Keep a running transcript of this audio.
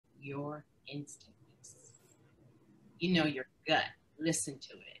your instincts. You know your gut. Listen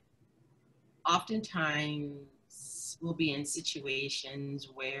to it. Oftentimes, we'll be in situations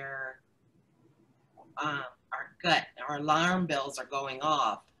where our gut, our alarm bells are going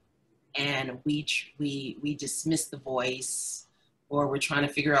off, and we dismiss the voice, or we're trying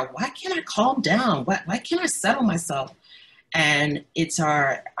to figure out, why can't I calm down? Why can't I settle myself? And it's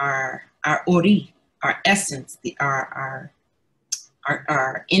our ori, our essence, our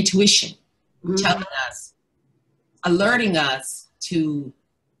intuition, telling us, alerting us to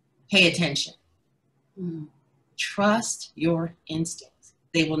pay attention. Trust your instincts.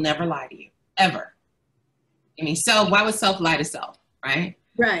 They will never lie to you, ever. I mean, so why would self lie to self, right?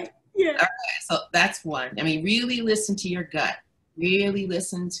 Right. Yeah. Okay, so that's one. I mean, really listen to your gut. Really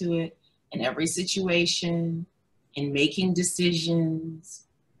listen to it in every situation, in making decisions,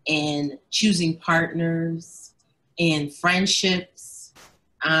 in choosing partners, in friendships,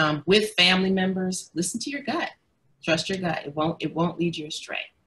 with family members. Listen to your gut. Trust your gut. It won't lead you astray.